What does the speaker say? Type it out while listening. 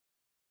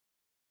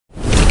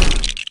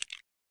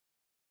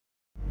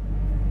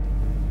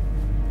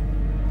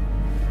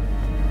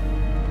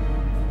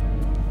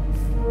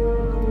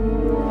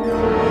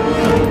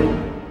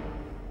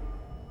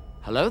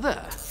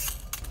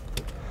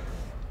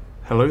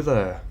Hello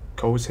there,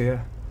 Koles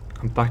here.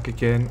 I'm back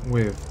again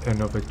with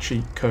another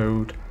cheat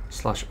code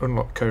 /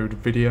 unlock code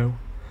video.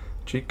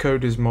 Cheat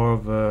code is more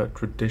of a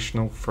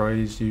traditional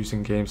phrase used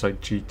in games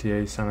like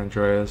GTA San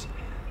Andreas,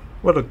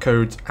 where the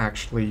codes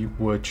actually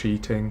were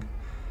cheating.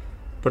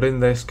 But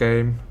in this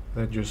game,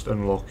 they're just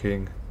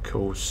unlocking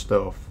cool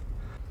stuff.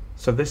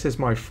 So this is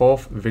my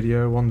 4th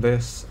video on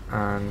this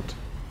and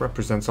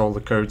represents all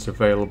the codes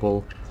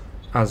available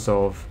as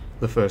of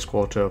the first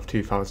quarter of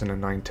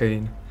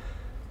 2019.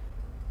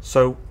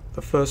 So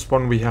the first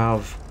one we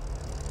have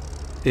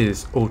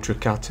is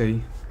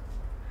Ultrakatty.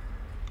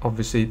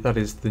 Obviously that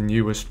is the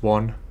newest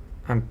one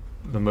and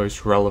the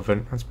most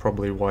relevant, that's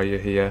probably why you're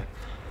here.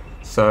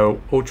 So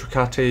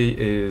Ultrakatty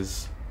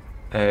is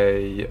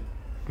a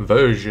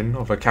version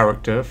of a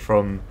character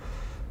from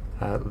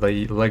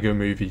the Lego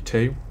Movie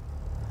 2.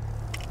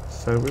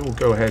 So we will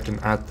go ahead and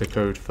add the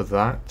code for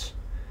that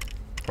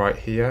right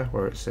here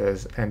where it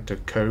says enter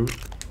code.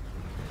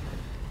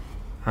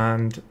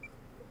 And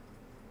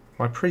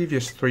my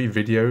previous 3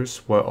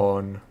 videos were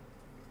on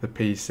the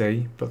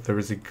PC, but there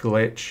is a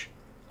glitch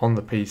on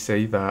the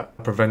PC that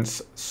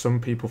prevents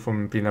some people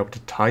from being able to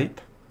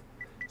type.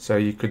 So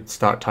you could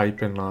start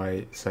typing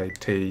like, say,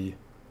 T,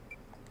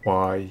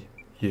 Y,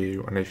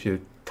 U, and if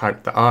you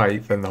type the I,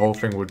 then the whole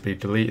thing would be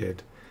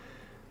deleted.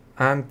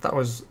 And that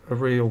was a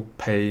real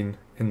pain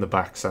in the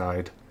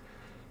backside.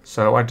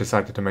 So I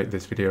decided to make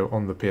this video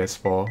on the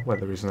PS4 where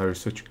there is no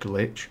such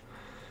glitch.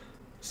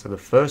 So the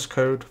first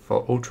code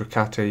for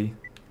Ultrakatty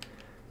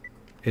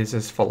is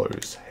as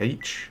follows: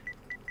 H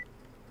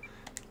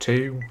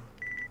 2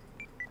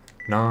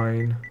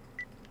 9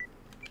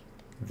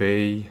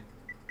 V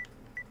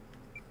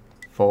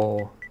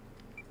 4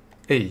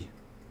 E,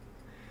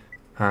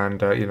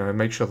 and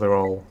make sure they're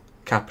all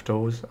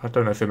capitals. I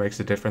don't know if it makes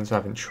a difference, I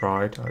haven't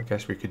tried. I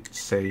guess we could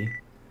see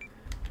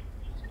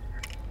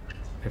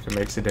if it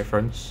makes a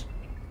difference.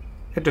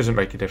 It doesn't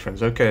make a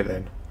difference, okay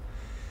then.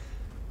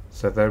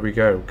 So there we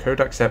go,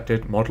 code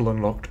accepted, model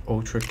unlocked,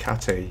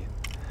 Ultrakatty.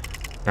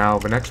 Now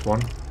the next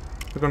one,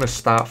 we're going to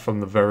start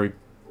from the very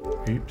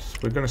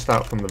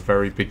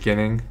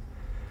beginning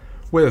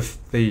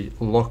with the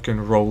lock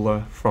and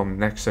roller from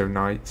Nexo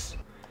Knights,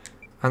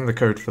 and the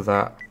code for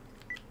that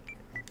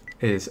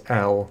is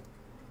L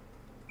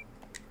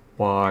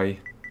Y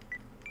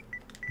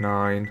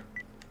 9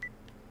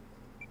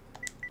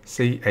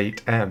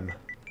 C8M,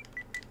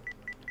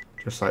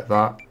 just like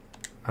that.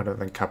 I don't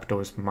think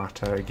capitals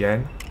matter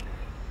again.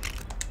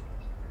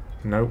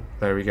 Nope,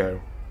 there we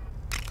go.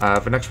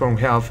 The next one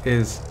we have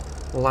is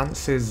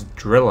Lance's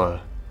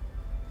Driller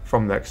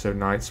from Nexo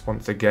Knights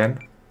once again,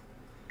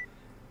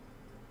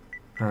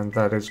 and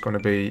that is going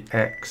to be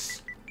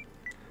X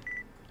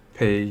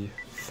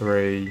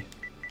P3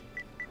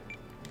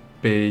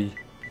 B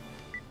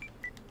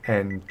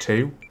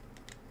N2.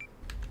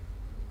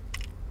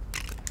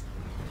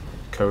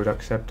 Code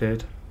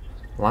accepted.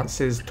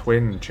 Lance's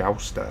Twin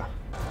Jouster.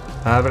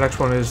 The next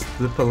one is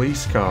the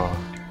police car.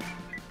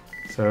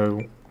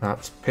 So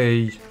that's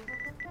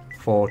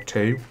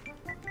P42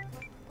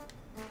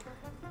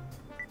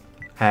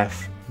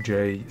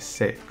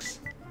 FJ6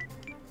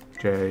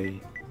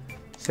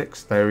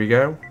 J6. There we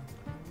go.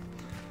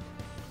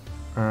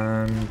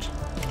 And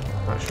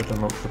that should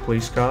unlock the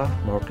police car.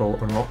 Model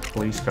unlocked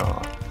police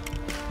car.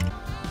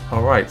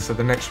 Alright, so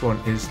the next one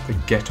is the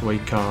getaway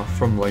car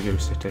from Lego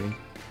City.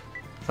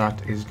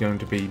 That is going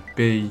to be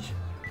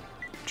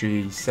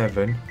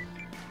BG7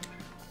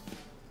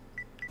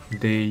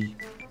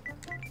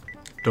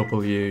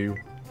 DWK.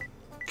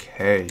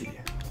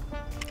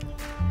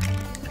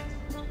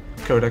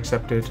 Code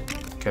accepted,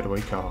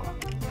 getaway car.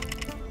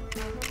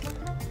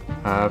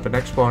 The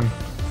next one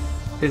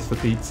is the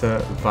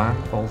pizza van,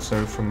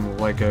 also from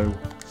Lego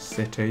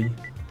City.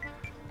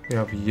 We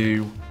have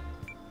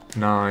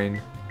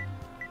U9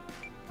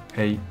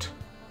 8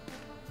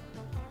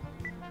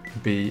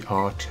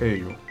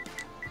 BR2.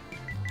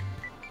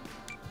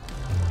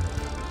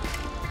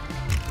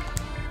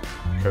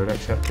 Code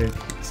accepted,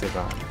 pizza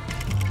van.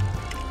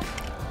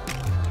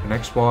 The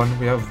next one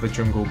we have the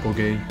jungle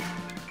buggy,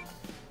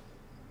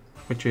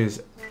 which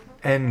is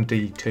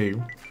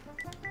ND2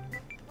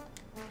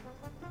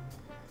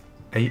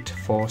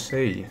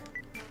 84C.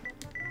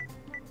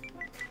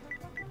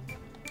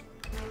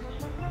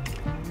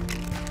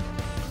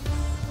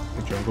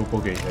 The jungle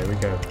buggy, there we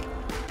go.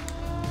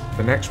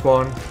 The next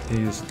one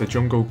is the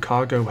jungle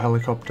cargo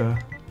helicopter,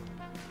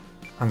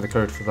 and the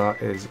code for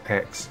that is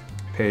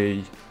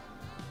XP7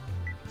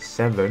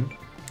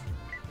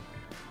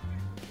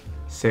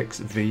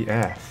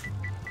 6VF.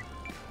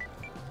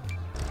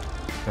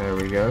 There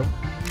we go.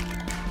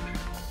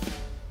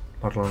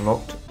 Model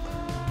unlocked.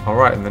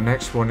 Alright, and the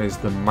next one is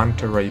the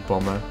Manta Ray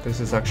Bomber.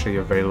 This is actually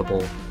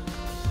available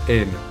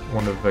in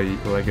one of the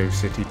Lego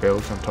City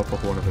builds on top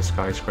of one of the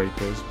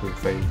skyscrapers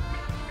with a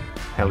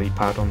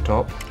helipad on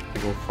top.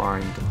 You will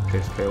find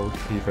this build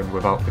even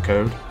without the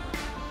code.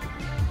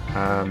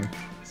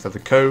 So the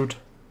code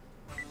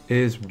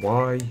is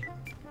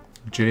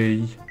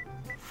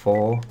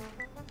YG4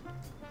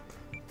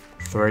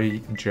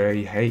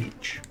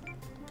 3JH.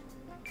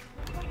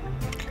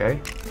 Okay.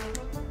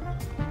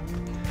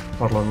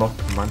 Model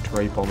unlocked, Manta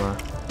Ray Bomber.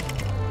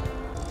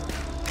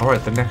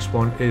 Alright, the next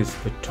one is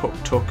the Tuk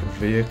Tuk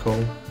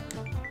vehicle.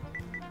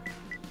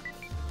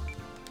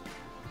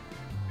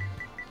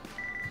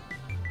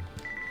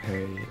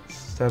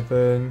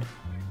 A7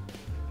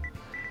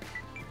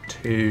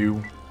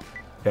 2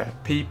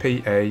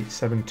 PPA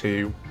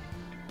 72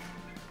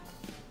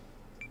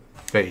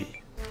 V,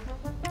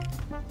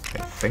 I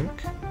think,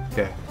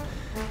 yeah.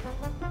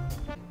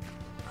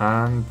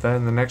 And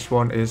then the next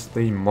one is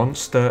the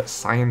Monster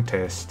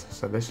Scientist.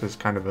 So this is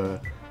kind of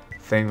a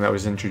thing that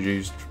was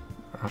introduced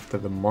after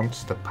the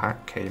Monster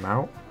Pack came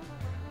out,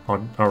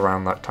 on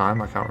around that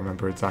time, I can't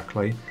remember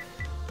exactly.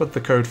 But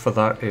the code for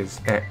that is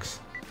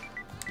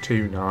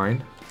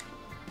X29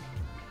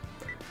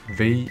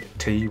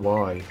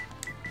 VTY.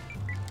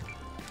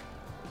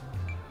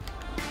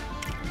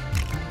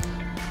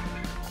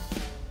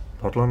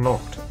 Model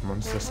unlocked,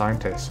 Monster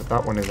Scientist. So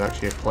that one is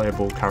actually a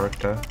playable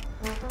character,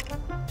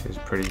 which is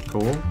pretty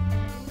cool.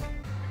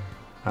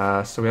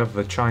 So we have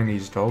the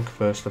Chinese dog,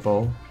 first of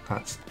all.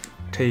 That's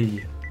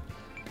TJP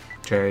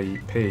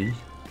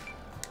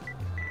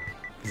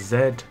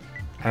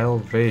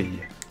ZLV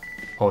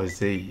or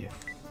Z.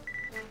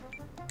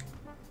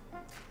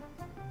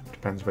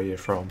 Depends where you're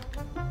from.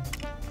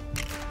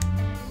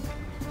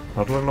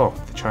 Model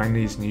unlocked, the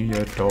Chinese New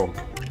Year dog.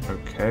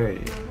 Okay.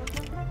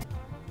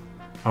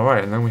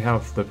 Alright, and then we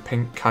have the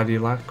pink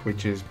Cadillac,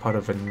 which is part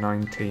of a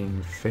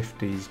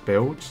 1950s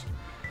build.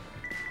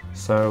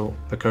 So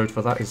the code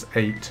for that is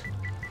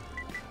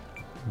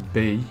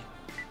 8B3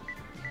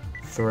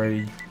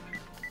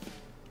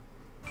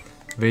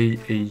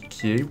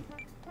 VEQ.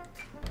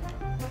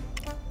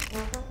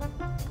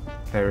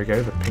 There we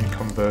go, the pink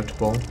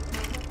convertible.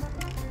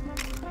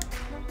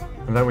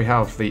 And then we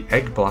have the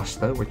Egg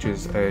Blaster, which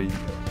is an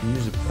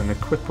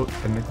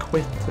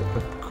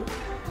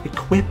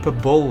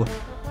equipable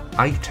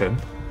item,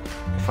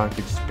 if I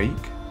could speak.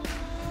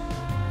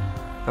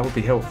 That would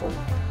be helpful.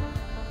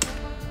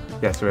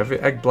 Yeah, so we have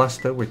the Egg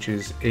Blaster, which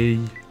is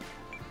EF9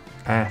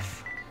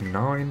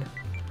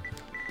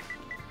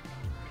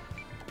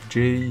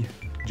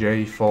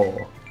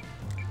 GJ4.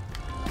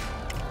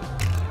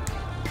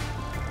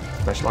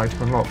 Special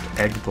item unlocked,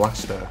 Egg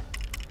Blaster.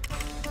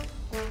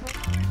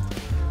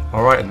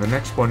 Alright, and the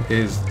next one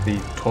is the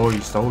Toy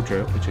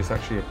Soldier, which is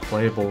actually a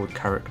playable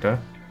character.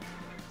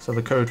 So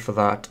the code for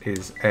that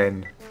is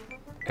NA3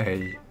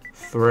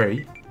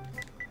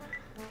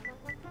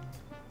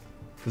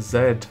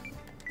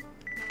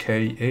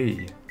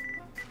 ZKE.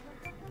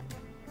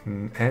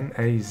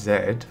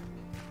 NAZE.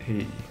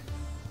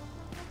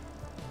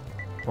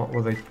 What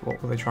were they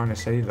trying to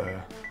say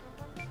there?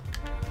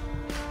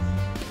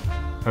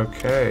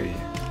 Okay.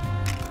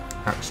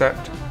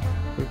 Accept.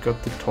 We've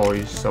got the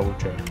Toy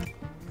Soldier.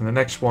 And the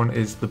next one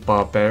is the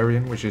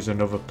Barbarian, which is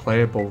another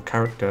playable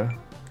character.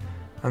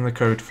 And the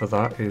code for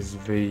that is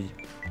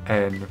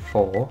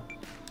VN4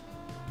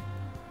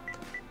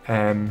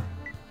 MHZ.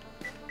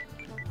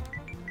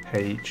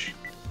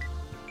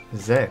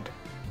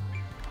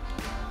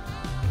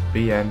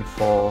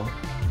 BN4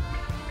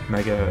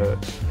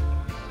 megahertz.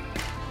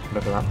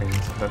 Whatever that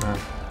means, I don't know.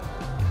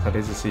 That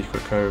is a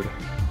secret code.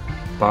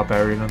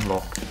 Barbarian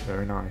unlocked.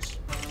 Very nice.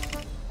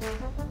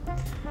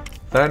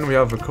 Then we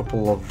have a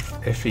couple of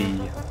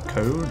iffy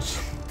codes.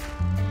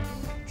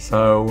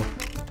 So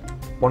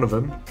one of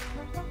them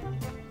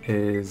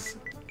is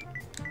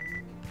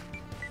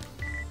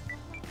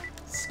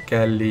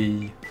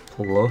Skelly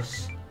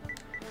Plus,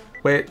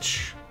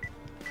 which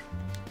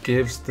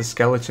gives the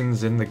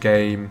skeletons in the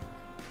game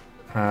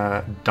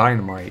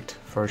dynamite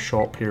for a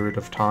short period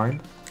of time.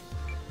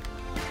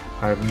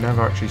 I've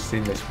never actually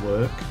seen this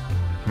work.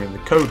 I mean, the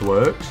code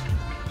works,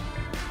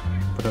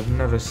 but I've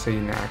never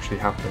seen it actually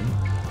happen.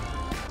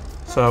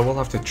 So we'll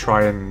have to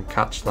try and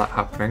catch that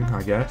happening,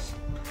 I guess.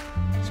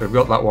 So we've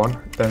got that one.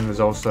 Then there's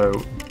also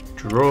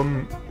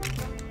Drum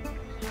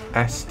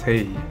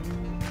ST,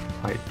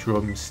 like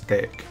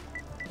drumstick.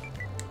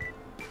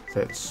 So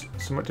it's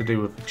something to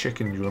do with the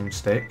chicken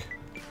drumstick.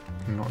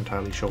 I'm not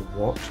entirely sure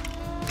what.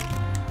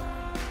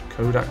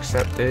 Code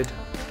accepted.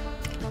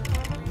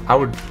 I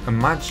would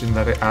imagine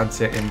that it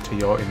adds it into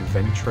your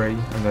inventory,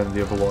 and then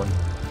the other one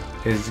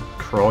is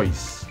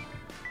Koles,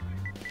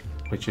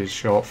 which is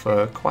short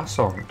for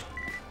croissant.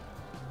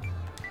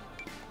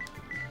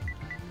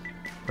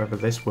 Whether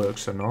this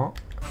works or not,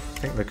 I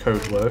think the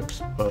code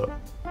works, but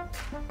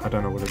I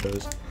don't know what it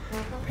does.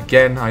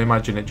 Again, I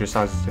imagine it just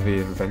adds to the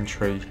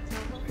inventory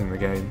in the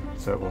game,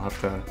 so we'll have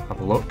to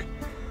have a look.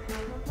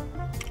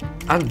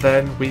 And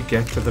then we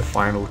get to the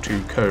final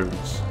two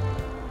codes.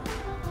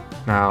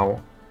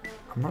 Now,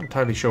 I'm not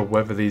entirely sure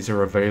whether these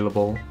are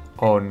available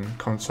on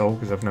console,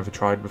 because I've never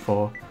tried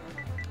before,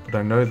 but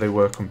I know they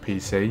work on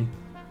PC.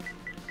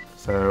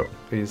 So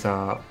these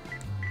are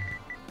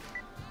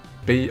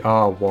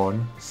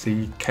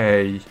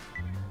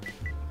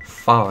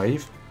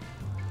BR1CK5,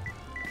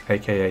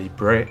 aka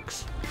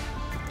bricks,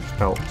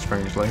 spelled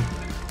strangely.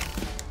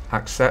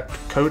 Accept,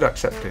 code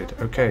accepted.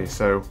 Okay,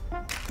 so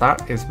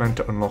that is meant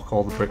to unlock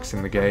all the bricks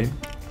in the game.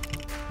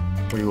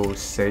 we will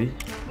see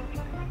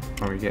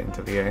when we get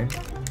into the game.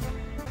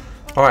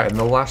 Alright, and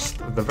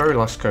the very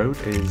last code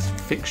is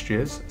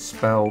fixtures,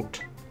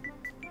 spelt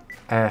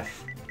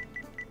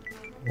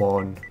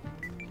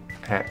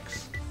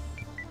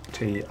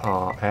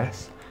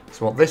F1XTRS.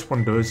 So what this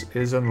one does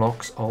is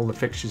unlocks all the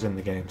fixtures in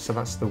the game. So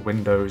that's the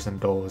windows and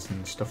doors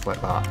and stuff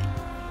like that.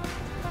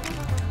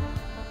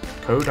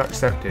 Code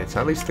accepted. So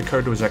at least the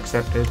code was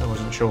accepted. I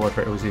wasn't sure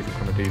whether it was even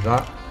going to do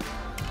that.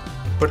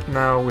 But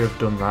now we've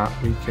done that,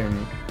 we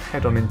can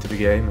head on into the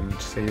game and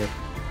see if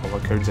all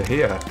our codes are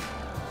here.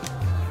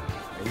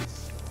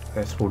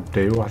 This will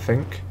do, I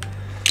think.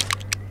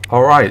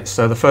 Alright,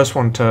 so the first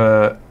one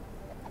to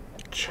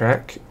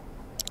check,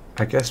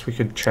 I guess we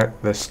could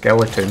check the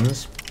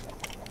skeletons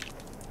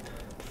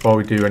before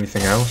we do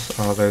anything else.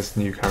 Oh, there's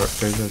new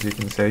characters, as you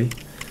can see. So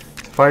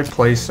if I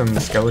place some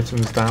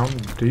skeletons down,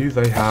 do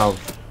they have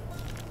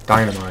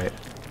dynamite?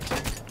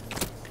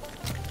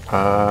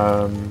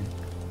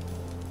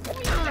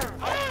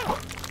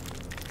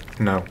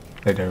 No,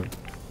 they don't.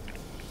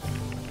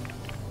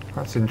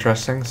 That's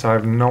interesting, so I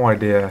have no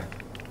idea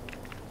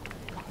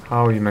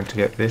how are you meant to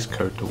get this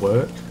code to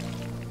work.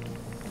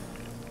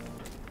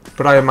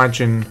 But I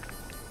imagine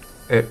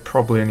it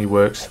probably only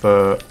works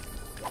for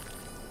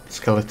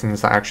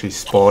skeletons that actually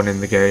spawn in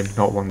the game,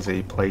 not ones that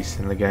you place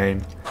in the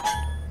game.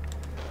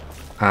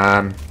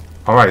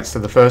 Alright, so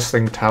the first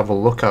thing to have a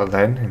look at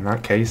then, in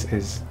that case,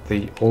 is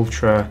the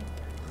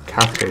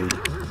Ultrakatty.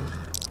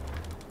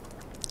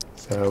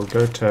 So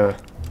go to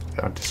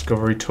our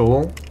discovery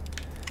tool,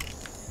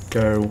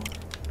 go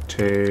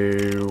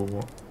to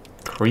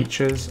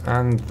creatures,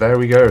 and there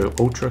we go,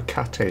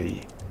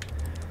 Ultrakatty.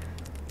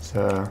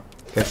 So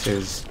this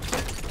is,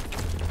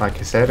 like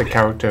I said, a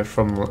character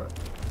from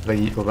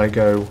the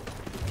Lego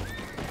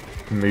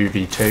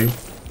Movie 2,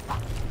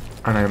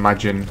 and I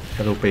imagine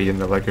it'll be in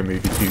the Lego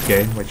Movie 2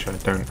 game, which I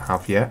don't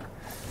have yet.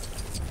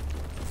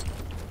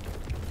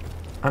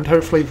 And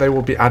hopefully they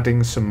will be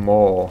adding some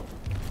more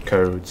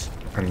codes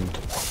and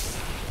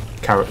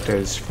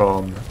characters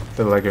from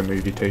the Lego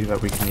Movie 2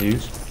 that we can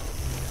use.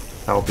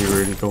 That'll be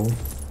really cool.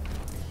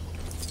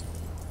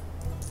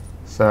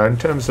 So in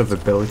terms of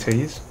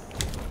abilities,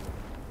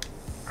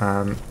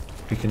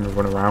 you can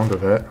run around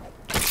with it.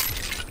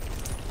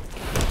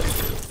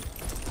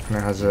 And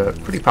it has a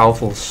pretty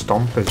powerful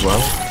stomp as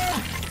well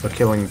for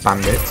killing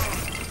bandits.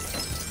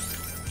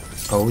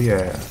 Oh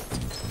yeah.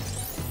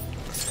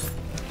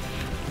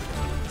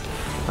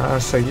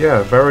 So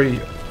yeah, very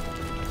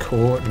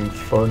cool and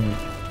fun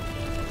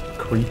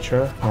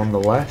creature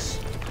nonetheless.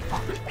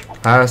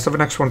 So the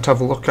next one to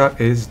have a look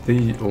at is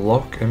the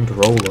lock and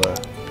roller,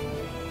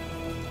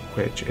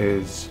 which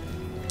is,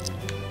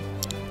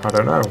 I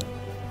don't know,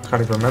 I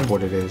can't even remember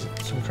what it is.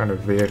 Some kind of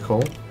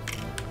vehicle.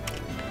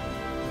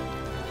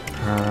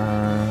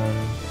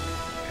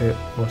 It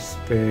must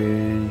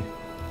be,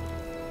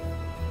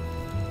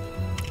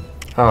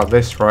 oh,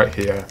 this right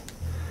here,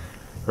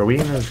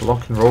 Rowena's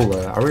lock and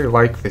roller. I really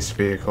like this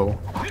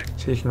vehicle.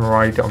 So you can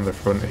ride it on the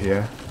front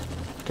here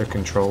to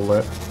control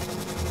it.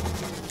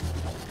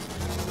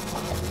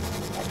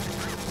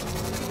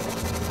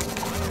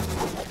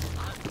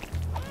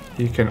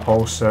 You can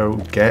also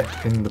get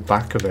in the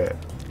back of it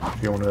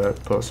if you want to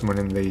put someone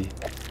in the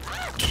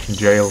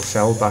jail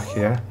cell back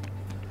here.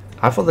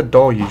 I thought the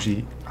door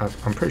usually,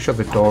 I'm pretty sure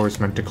the door is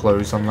meant to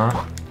close on that.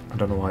 I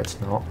don't know why it's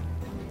not.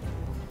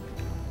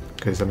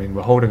 Because, I mean,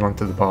 we're holding on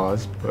to the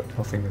bars, but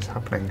nothing is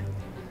happening.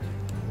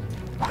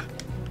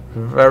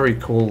 Very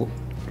cool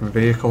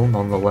vehicle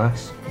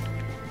nonetheless.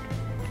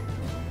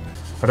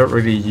 I don't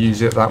really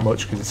use it that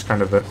much because it's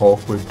kind of an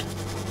awkward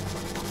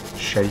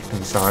shape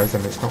and size,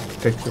 and it's not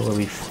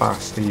particularly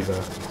fast either.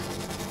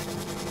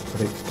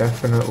 But it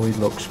definitely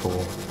looks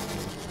cool.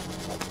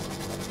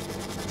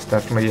 It's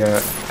definitely a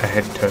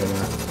head turner,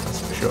 that's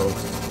for sure.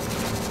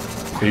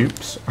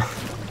 Oops.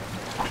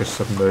 Just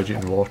submerge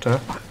it in water.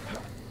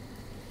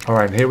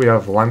 Alright, and here we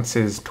have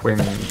Lance's twin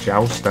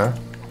jouster.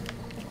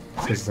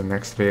 This is the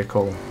next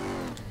vehicle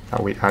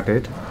that we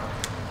added.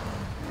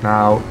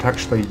 Now, to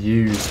actually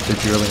use the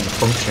dueling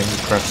function, you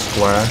press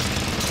square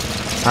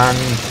and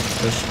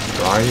just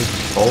drive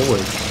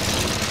forward.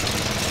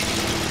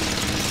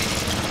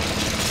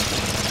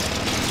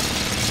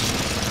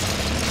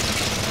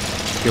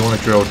 If you want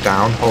to drill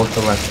down, hold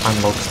the left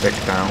analog stick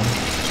down.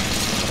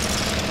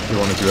 If you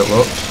want to drill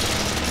up,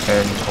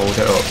 then hold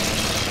it up.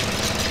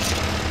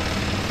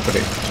 But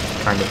it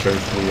kind of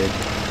goes weird.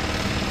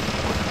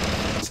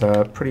 It's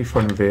a pretty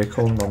fun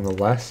vehicle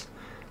nonetheless,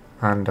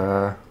 and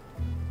it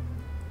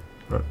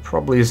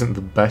probably isn't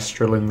the best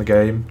drill in the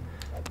game.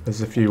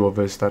 There's a few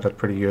others that are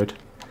pretty good.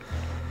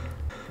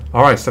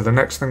 Alright, so the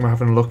next thing we're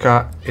having a look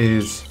at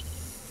is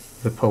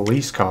the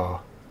police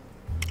car.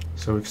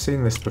 So we've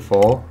seen this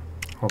before,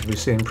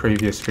 obviously in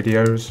previous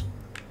videos.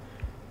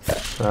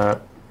 It's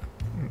a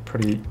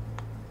pretty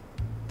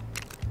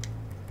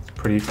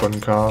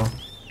fun car.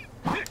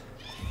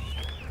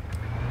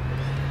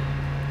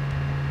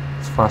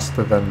 It's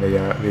faster than the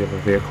other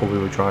vehicle we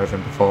were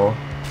driving before.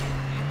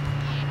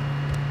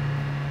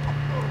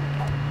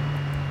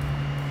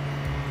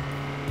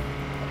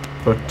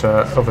 But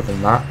other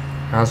than that,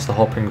 it has the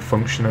hopping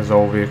function as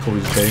all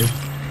vehicles do.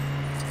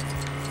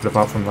 But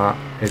apart from that,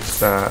 it's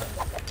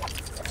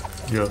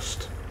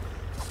just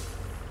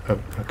a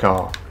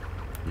car.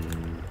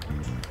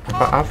 In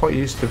fact, I thought it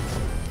used to...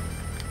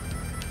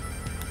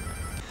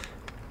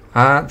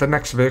 the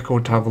next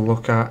vehicle to have a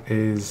look at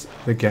is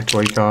the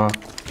getaway car.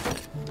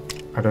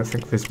 I don't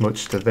think there's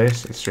much to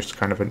this, it's just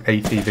kind of an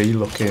ATV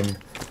looking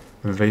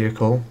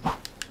vehicle.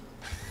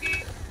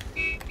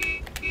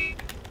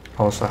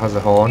 Also has a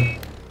horn.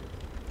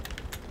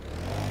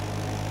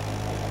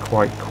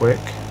 Quite quick.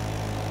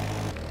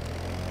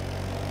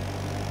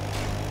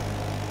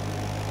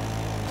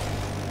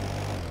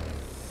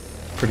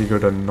 Pretty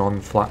good on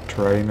non-flat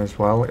terrain as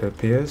well, it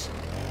appears.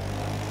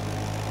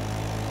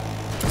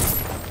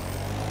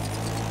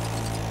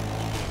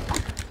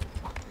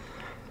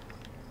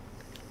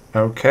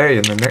 Okay,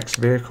 and the next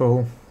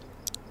vehicle...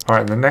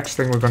 Alright, the next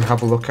thing we're going to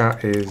have a look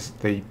at is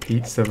the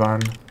pizza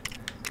van,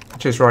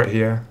 which is right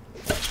here.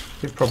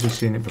 You've probably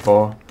seen it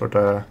before, but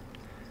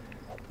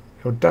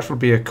it'll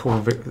definitely be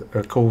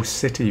a cool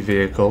city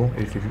vehicle.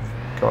 If you've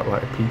got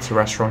like a pizza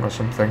restaurant or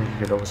something, you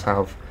could always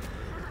have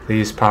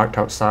these parked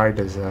outside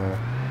as a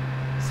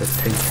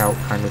takeout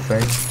kind of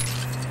thing,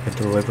 a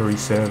delivery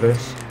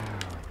service.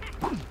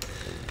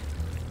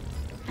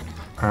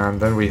 And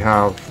then we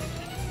have,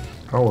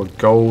 oh, a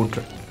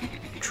gold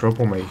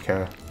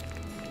troublemaker.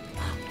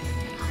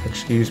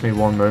 Excuse me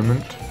one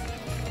moment.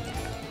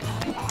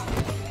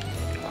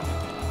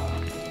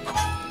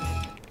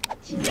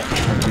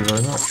 Thank you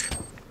very much.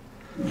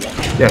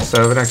 Yeah,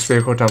 so the next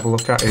vehicle to have a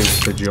look at is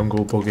the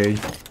jungle buggy.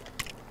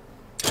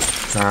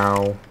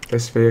 Now,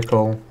 this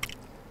vehicle,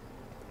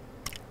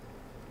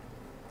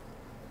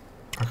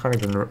 I can't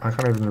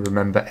even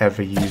remember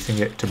ever using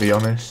it, to be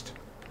honest.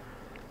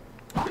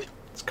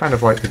 It's kind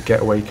of like the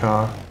getaway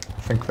car.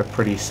 I think they're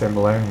pretty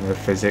similar in their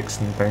physics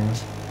and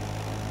things.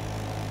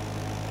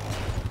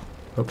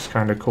 Looks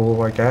kind of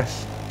cool, I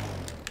guess.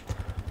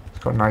 It's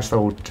got a nice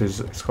little,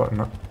 it's got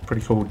a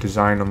pretty cool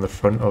design on the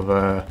front of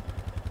a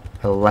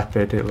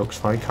leopard, it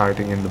looks like,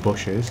 hiding in the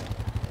bushes.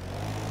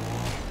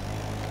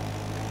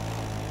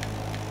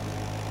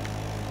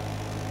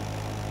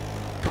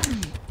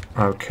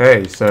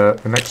 Okay, so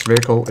the next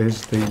vehicle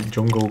is the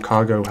jungle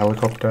cargo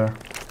helicopter.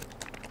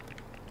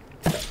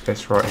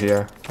 This right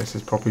here. This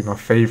is probably my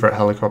favourite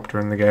helicopter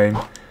in the game.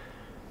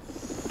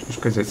 Just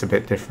because it's a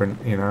bit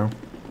different, you know.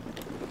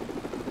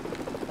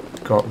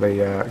 Got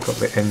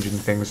the engine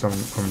things on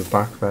the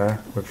back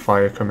there with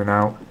fire coming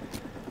out.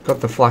 Got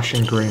the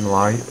flashing green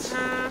lights.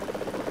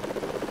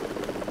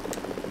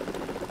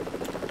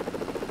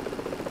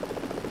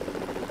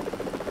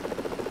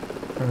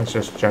 And it's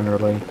just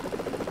generally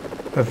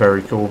a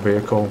very cool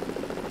vehicle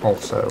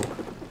also.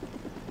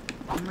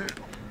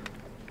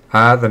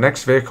 The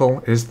next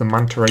vehicle is the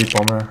Manta Ray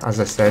Bomber. As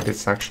I said,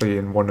 it's actually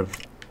in one of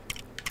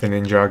the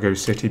Ninjago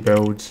city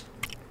builds.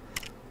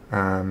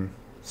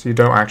 So you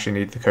don't actually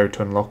need the code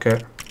to unlock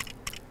it.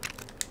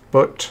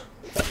 But,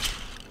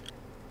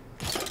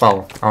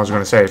 well, I was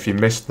going to say if you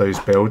missed those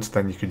builds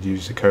then you could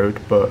use the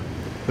code, but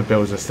the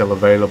builds are still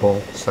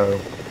available, so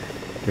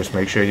just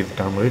make sure you've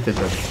downloaded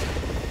them.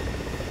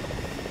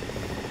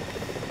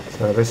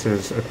 So this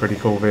is a pretty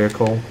cool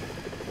vehicle.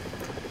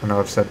 I know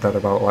I've said that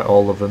about like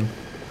all of them.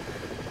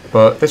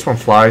 But this one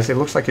flies. It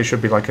looks like it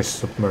should be like a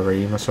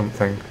submarine or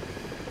something.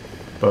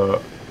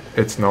 But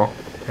it's not.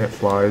 It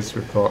flies.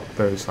 We've got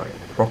those like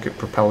rocket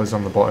propellers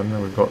on the bottom,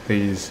 and we've got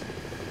these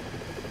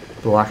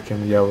black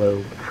and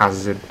yellow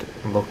hazard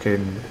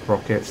looking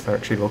rockets that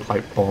actually look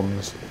like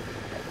bombs.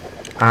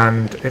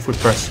 And if we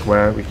press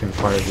square we can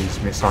fire these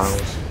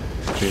missiles,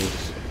 which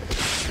is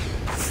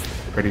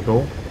pretty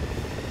cool.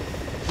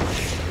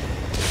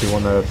 If you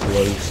want to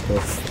blow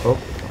stuff up,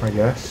 I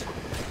guess.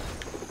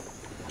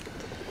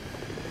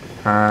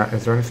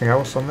 Is there anything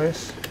else on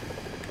this?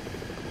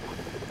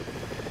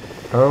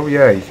 Oh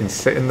yeah, you can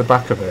sit in the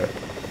back of it.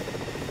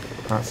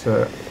 That's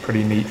a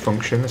pretty neat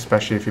function,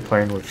 especially if you're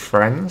playing with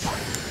friends.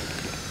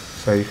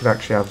 So you could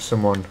actually have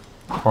someone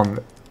on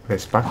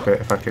this back bit,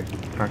 if I could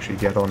actually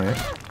get on it.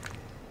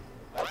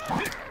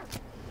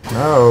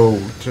 No,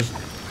 just...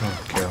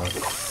 oh god.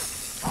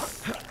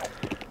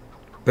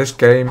 This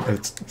game,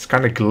 it's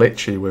kind of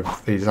glitchy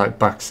with these like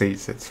back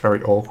seats. It's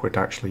very awkward to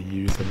actually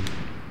use them.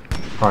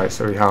 Right,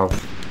 so we have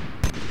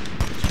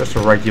just a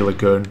regular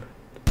gun.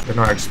 They're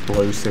not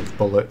explosive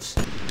bullets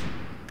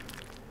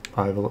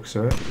by the looks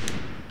of it.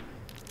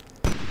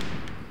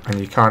 And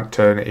you can't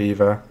turn it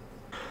either.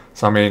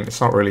 So I mean,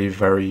 it's not really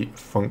very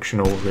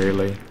functional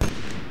really.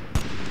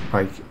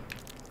 Like,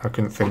 I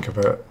couldn't think of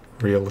a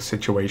real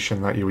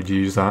situation that you would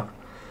use that.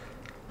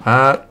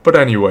 But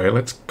anyway,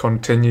 let's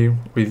continue.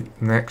 We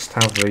next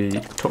have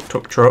the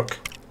tuk-tuk truck.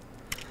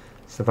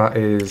 So that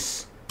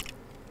is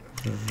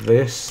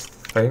this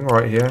thing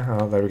right here.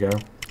 Oh, there we go.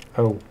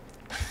 Oh,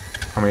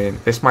 I mean,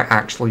 this might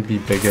actually be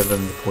bigger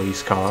than the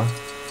police car.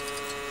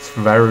 It's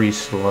very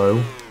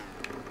slow.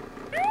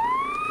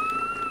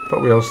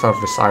 But we also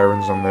have the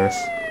sirens on this.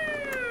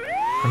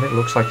 And it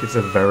looks like it's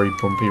a very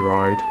bumpy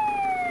ride.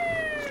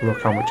 Just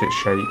look how much it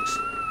shakes.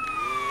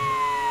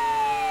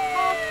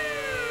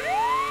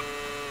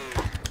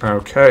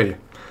 Okay.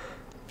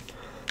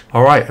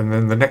 Alright, and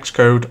then the next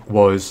code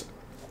was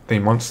the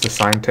Monster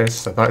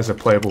Scientist, so that is a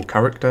playable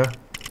character.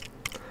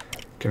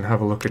 You can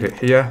have a look at it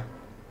here.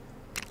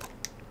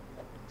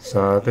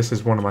 So this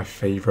is one of my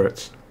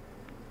favourites.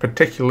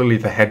 Particularly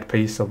the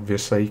headpiece,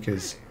 obviously,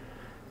 because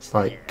it's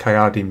like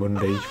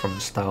Ki-Adi-Mundi from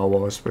Star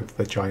Wars with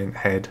the giant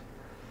head.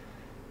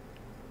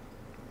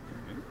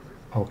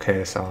 Or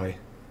KSI.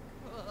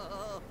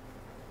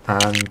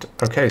 And,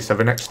 okay, so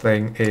the next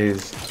thing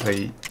is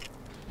the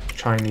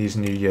Chinese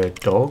New Year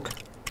dog,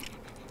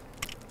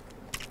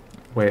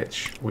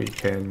 which we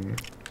can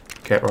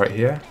get right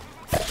here.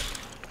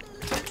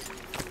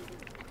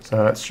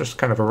 So it's just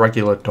kind of a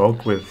regular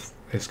dog with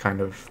this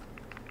kind of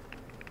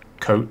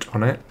coat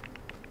on it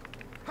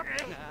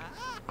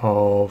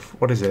of,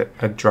 what is it?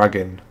 A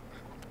dragon.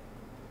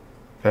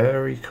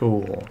 Very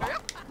cool.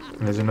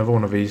 And there's another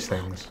one of these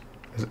things.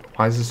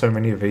 Why is there so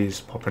many of these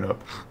popping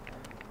up?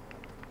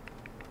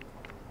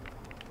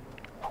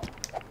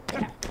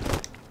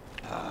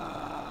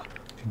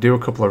 If you do a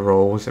couple of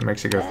rolls, it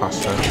makes it go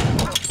faster.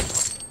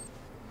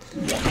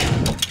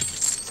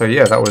 So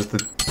yeah, that was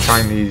the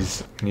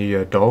Chinese New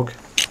Year dog.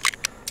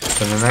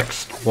 And the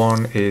next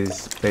one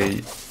is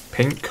the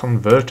pink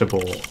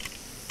convertible.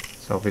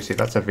 So obviously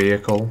that's a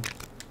vehicle.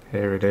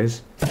 Here it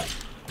is.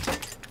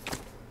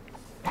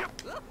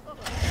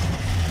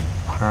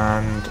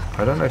 And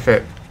I don't know if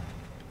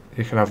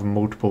you can have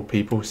multiple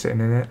people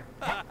sitting in it.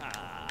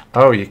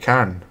 Oh, you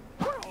can.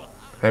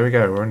 There we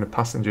go, we're in the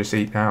passenger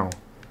seat now.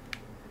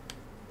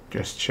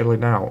 Just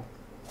chilling out.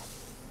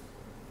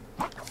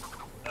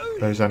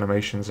 Those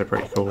animations are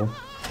pretty cool.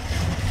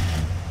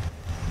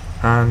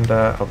 And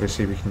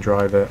obviously we can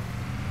drive it.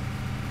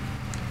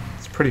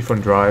 It's a pretty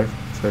fun drive.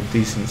 It's a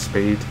decent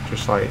speed,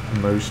 just like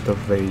most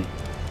of the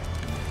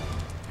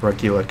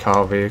regular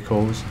car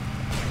vehicles.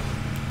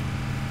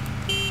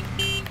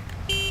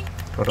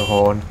 Got a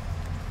horn.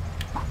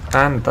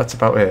 And that's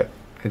about it.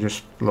 It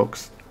just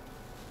looks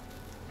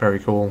very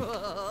cool.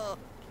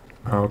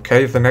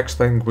 Okay, the next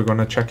thing we're going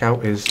to check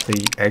out is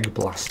the egg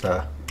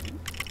blaster.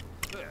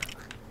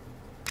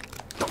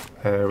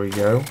 There we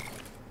go.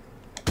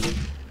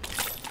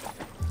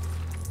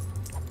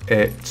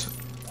 It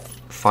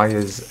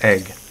fires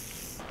egg.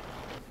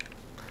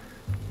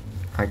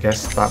 I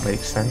guess that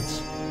makes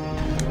sense.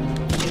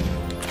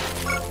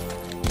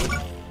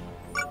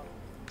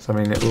 So I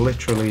mean, it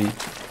literally,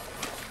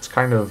 it's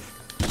kind of,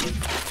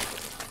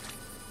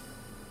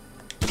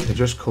 it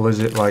just colours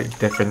it like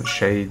different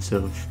shades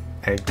of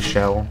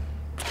eggshell.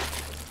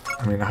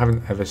 I mean, I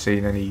haven't ever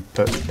seen any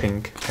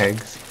pink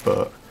eggs,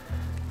 but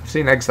I've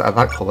seen eggs that are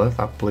that colour,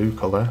 that blue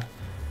colour.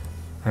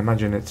 I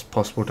imagine it's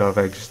possible to have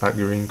eggs that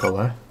green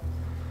colour.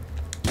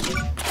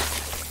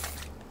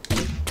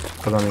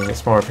 But I mean,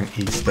 it's more of an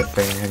Easter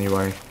thing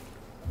anyway.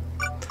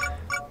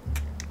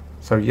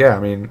 So yeah, I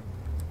mean,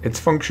 its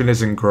function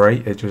isn't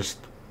great, it just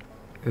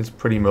is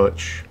pretty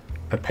much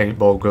a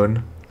paintball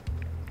gun.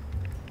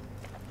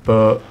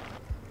 But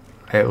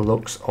it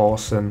looks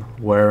awesome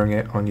wearing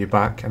it on your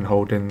back and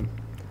holding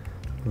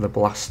the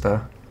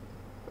blaster.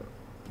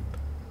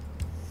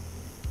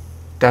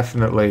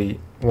 Definitely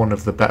one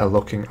of the better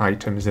looking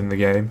items in the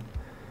game.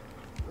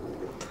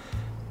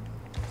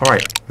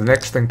 Alright, the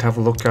next thing to have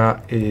a look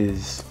at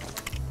is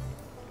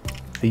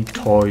the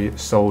toy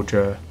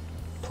soldier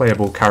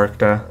playable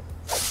character.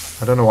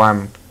 I don't know why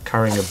I'm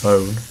carrying a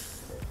bone.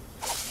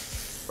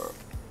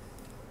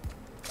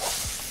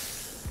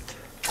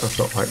 We've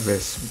got like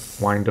this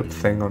wind up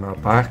thing on our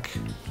back.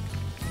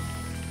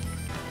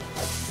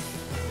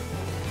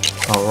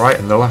 Alright,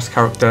 and the last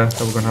character that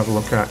we're going to have a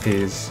look at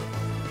is,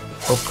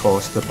 of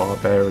course, the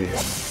barbarian.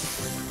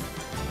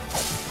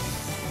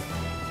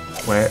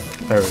 Where?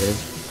 There it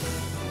is.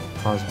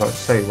 I was about to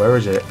say, where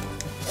is it?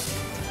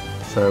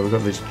 So we've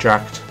got this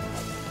jacked,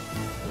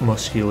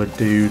 muscular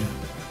dude.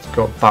 He's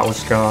got battle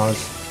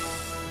scars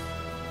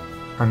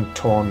and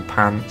torn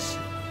pants,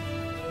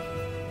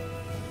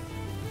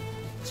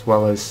 as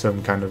well as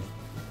some kind of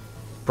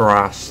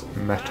brass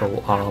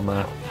metal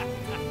armor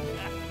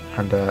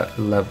and a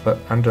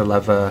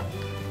leather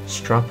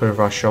strap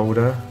over our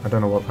shoulder. I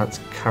don't know what that's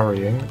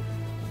carrying,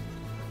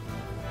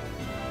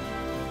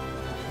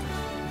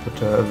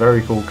 but a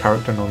very cool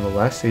character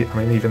nonetheless. I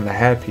mean, even the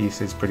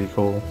hairpiece is pretty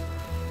cool.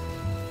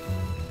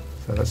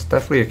 So that's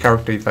definitely a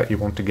character that you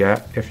want to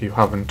get if you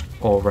haven't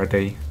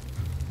already.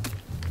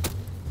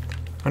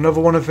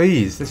 Another one of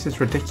these. This is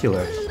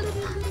ridiculous.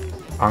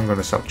 I'm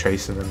gonna stop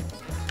chasing them.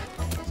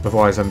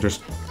 Otherwise I'll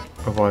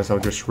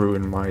just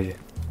ruin my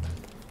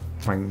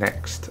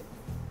next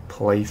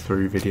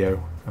playthrough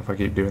video if I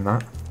keep doing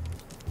that.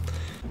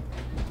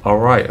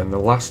 Alright, and the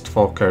last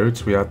 4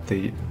 codes we had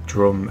the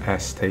drum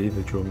ST,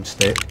 the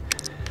drumstick.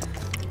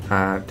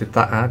 Did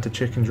that add a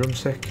chicken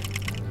drumstick?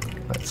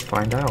 Let's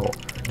find out.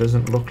 It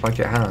doesn't look like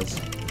it has.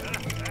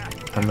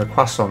 And the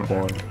croissant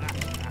one.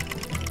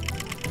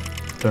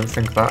 Don't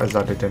think that has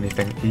added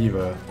anything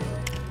either.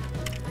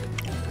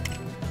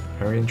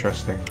 Very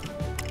interesting.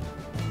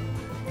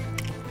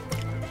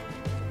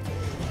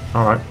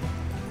 Alright.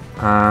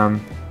 And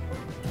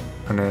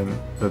then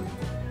the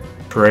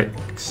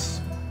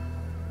bricks.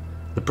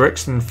 The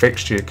bricks and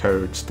fixture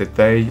codes, did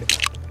they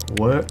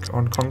work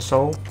on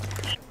console?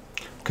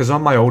 Because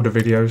on my older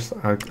videos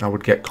I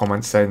would get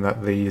comments saying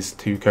that these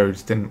two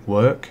codes didn't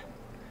work,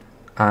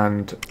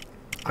 and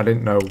I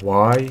didn't know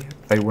why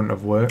they wouldn't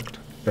have worked.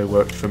 They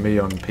worked for me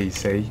on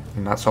PC,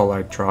 and that's all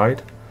I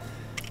tried.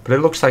 But it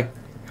looks like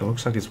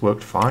it's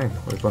worked fine.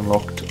 We've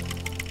unlocked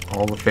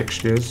all the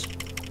fixtures,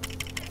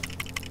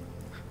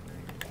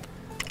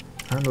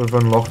 and we've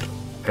unlocked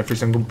every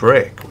single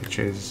brick, which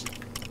is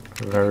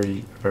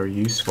very, very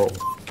useful.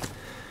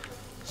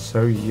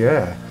 So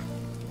yeah,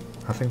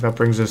 I think that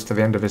brings us to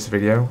the end of this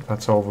video.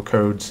 That's all the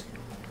codes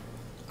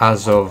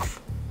as of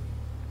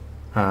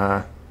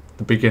the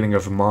beginning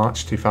of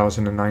March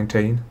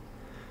 2019.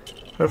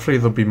 Hopefully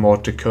there'll be more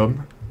to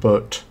come,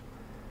 but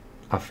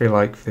I feel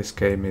like this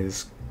game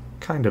is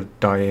kind of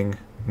dying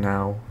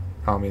now.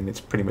 I mean, it's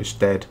pretty much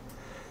dead,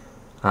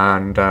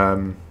 and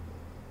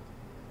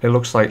it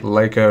looks like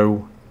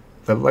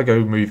the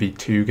Lego Movie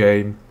 2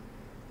 game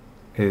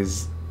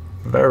is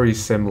very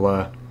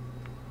similar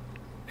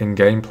in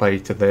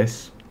gameplay to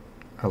this.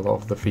 A lot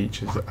of the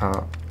features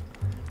are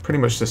pretty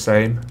much the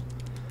same,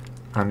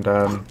 and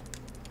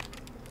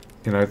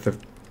you know,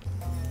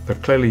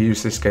 they've clearly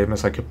used this game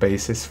as like a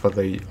basis for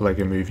the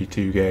Lego Movie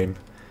 2 game,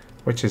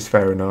 which is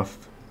fair enough.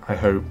 I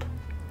hope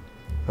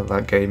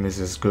that game is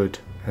as good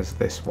as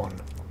this one.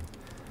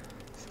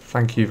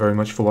 Thank you very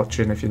much for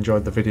watching. If you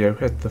enjoyed the video,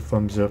 hit the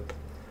thumbs up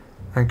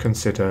and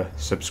consider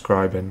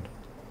subscribing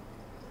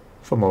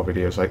for more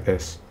videos like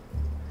this,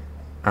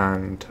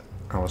 and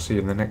I will see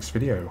you in the next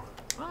video.